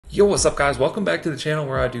Yo, what's up guys? Welcome back to the channel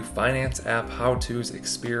where I do finance app how-tos,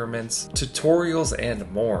 experiments, tutorials,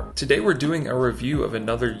 and more. Today we're doing a review of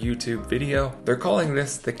another YouTube video. They're calling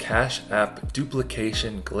this the Cash App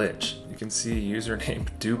Duplication Glitch. You can see username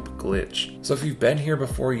Dupe Glitch. So if you've been here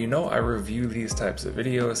before, you know I review these types of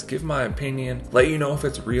videos, give my opinion, let you know if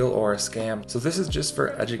it's real or a scam. So this is just for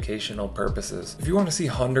educational purposes. If you want to see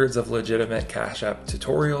hundreds of legitimate Cash App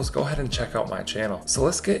tutorials, go ahead and check out my channel. So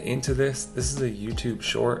let's get into this. This is a YouTube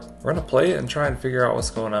short. We're gonna play it and try and figure out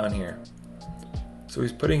what's going on here. So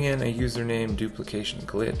he's putting in a username Duplication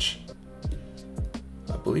Glitch.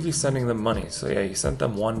 I believe he's sending them money. So yeah, he sent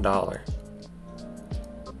them $1.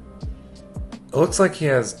 It looks like he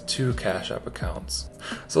has two Cash App accounts.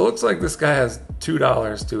 So it looks like this guy has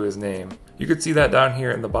 $2 to his name. You could see that down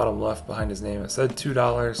here in the bottom left behind his name. It said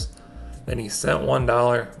 $2. Then he sent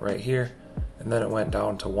 $1 right here. And then it went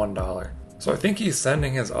down to $1. So I think he's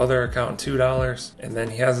sending his other account $2, and then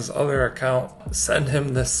he has his other account send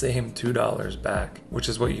him the same $2 back, which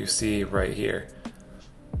is what you see right here.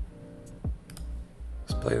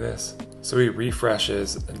 Let's play this. So he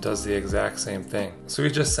refreshes and does the exact same thing. So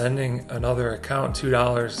he's just sending another account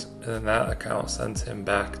 $2, and then that account sends him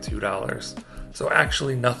back $2. So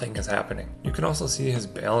actually nothing is happening. You can also see his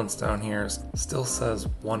balance down here still says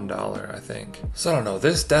 $1, I think. So I don't know,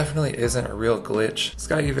 this definitely isn't a real glitch. This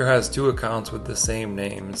guy either has two accounts with the same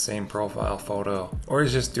name and same profile photo, or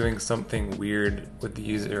he's just doing something weird with the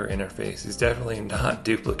user interface. He's definitely not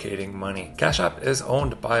duplicating money. Cash App is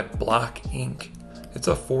owned by Block Inc. It's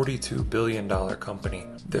a $42 billion company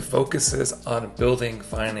that focuses on building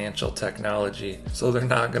financial technology. So they're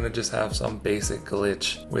not gonna just have some basic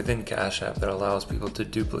glitch within Cash App that allows people to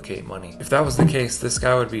duplicate money. If that was the case, this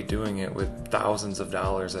guy would be doing it with thousands of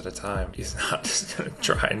dollars at a time. He's not just gonna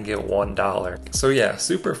try and get $1. So yeah,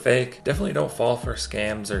 super fake. Definitely don't fall for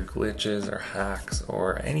scams or glitches or hacks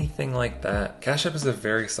or anything like that. Cash App is a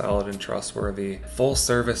very solid and trustworthy full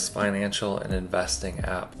service financial and investing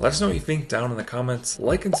app. Let us know what you think down in the comments.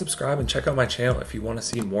 Like and subscribe and check out my channel if you want to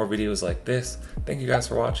see more videos like this. Thank you guys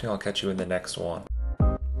for watching. I'll catch you in the next one.